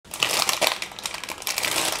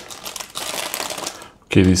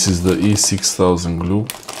Okay, this is the E6000 glue.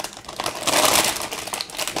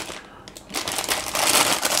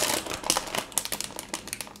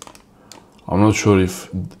 I'm not sure if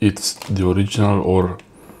it's the original or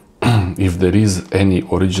if there is any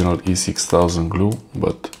original E6000 glue,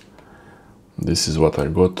 but this is what I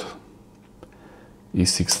got.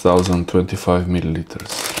 E6000 25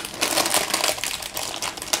 milliliters.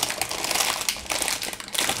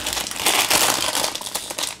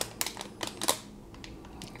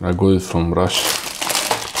 I got it from Russia.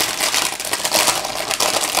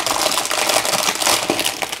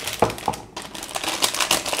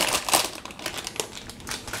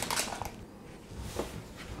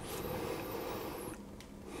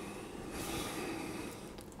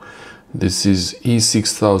 This is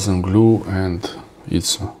E6000 glue, and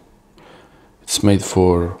it's made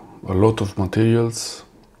for a lot of materials,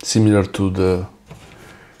 similar to the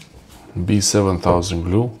B-7000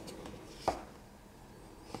 glue.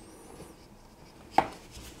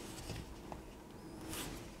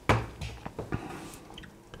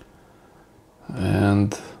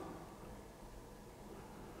 And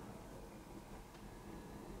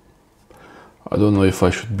I don't know if I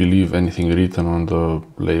should believe anything written on the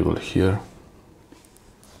label here.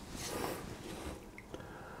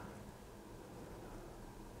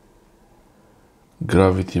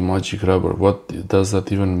 Gravity magic rubber, what does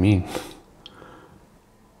that even mean?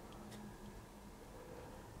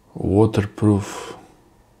 Waterproof.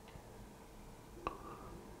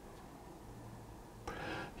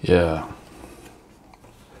 Yeah,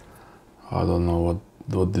 I don't know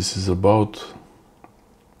what this is about.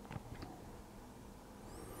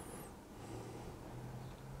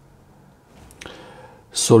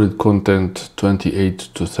 Solid content 28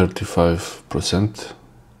 to 35%.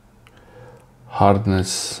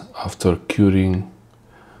 Hardness after curing,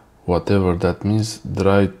 whatever that means.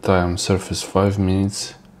 Dry time surface 5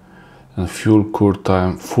 minutes, and full cure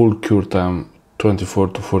time 24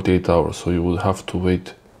 to 48 hours. So you would have to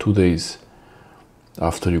wait 2 days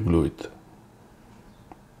after you glue it.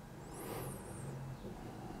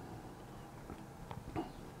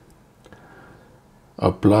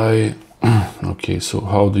 Apply. Okay, so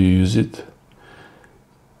how do you use it?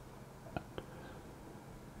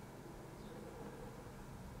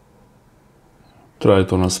 Try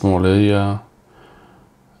it on a small area.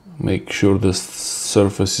 Make sure the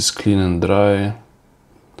surface is clean and dry.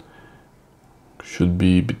 Should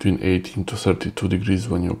be between 18 to 32 degrees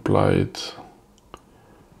when you apply it.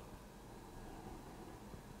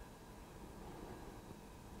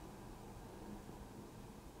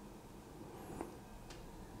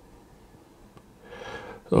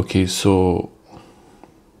 Okay, so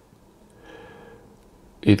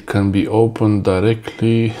it can be opened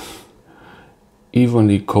directly,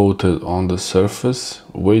 evenly coated on the surface.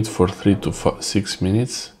 Wait for 3 to 6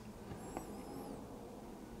 minutes.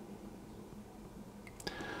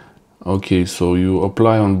 Okay, so you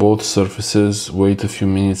apply on both surfaces, wait a few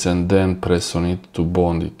minutes, and then press on it to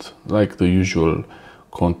bond it, like the usual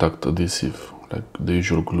contact adhesive, like the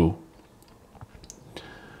usual glue.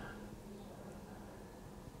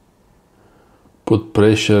 Put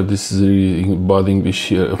pressure. This is really bad English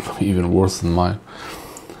here, even worse than mine.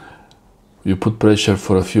 You put pressure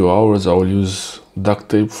for a few hours. I will use duct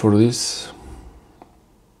tape for this.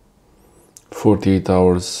 48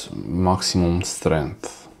 hours maximum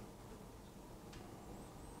strength.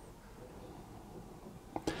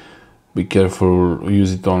 Be careful,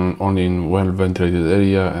 use it only in well ventilated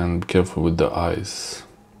area, and be careful with the eyes.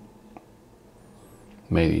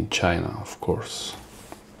 Made in China, of course.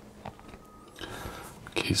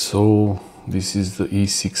 Okay, so this is the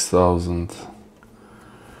E6000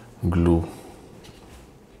 glue.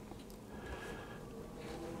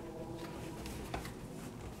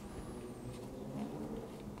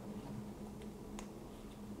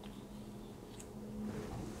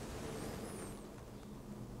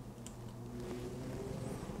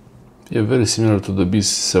 Yeah, very similar to the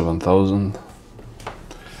B7000,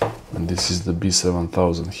 and this is the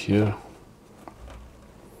B7000 here.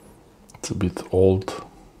 It's a bit old.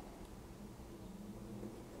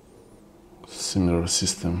 Similar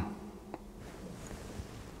system.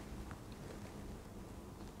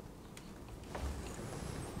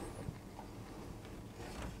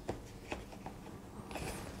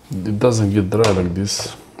 It doesn't get dry like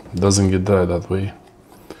this. It doesn't get dry that way.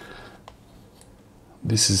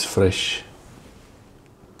 This is fresh.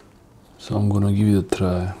 So I'm gonna give it a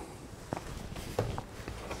try.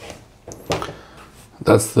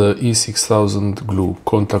 That's the E6000 glue,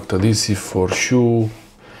 contact adhesive for shoe.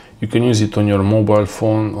 You can use it on your mobile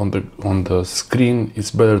phone, on the screen.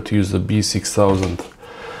 It's better to use the B6000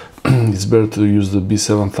 It's better to use the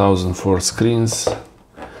B-7000 for screens,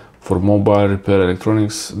 for mobile repair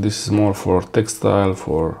electronics. This is more for textile,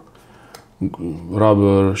 for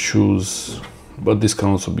rubber, shoes, but this can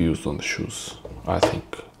also be used on the shoes, I think.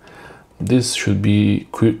 This should be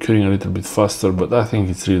curing a little bit faster, but I think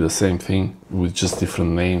it's really the same thing with just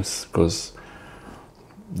different names, because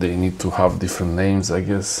they need to have different names, I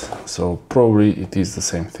guess. So probably it is the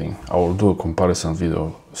same thing. I will do a comparison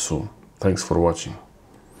video soon. Thanks for watching.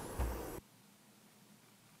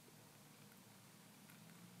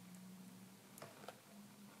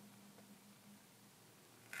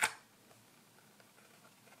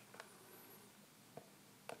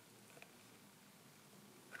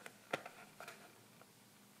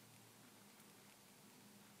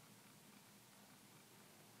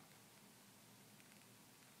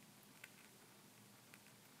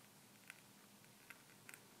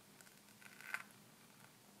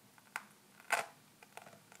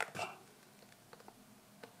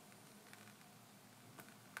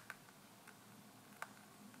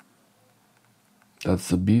 That's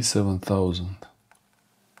the B-7000.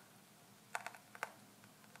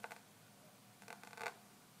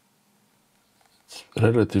 It's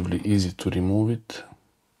relatively easy to remove it.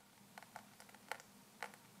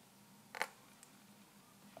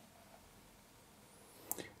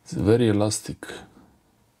 It's very elastic.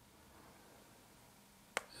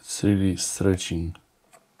 It's really stretching.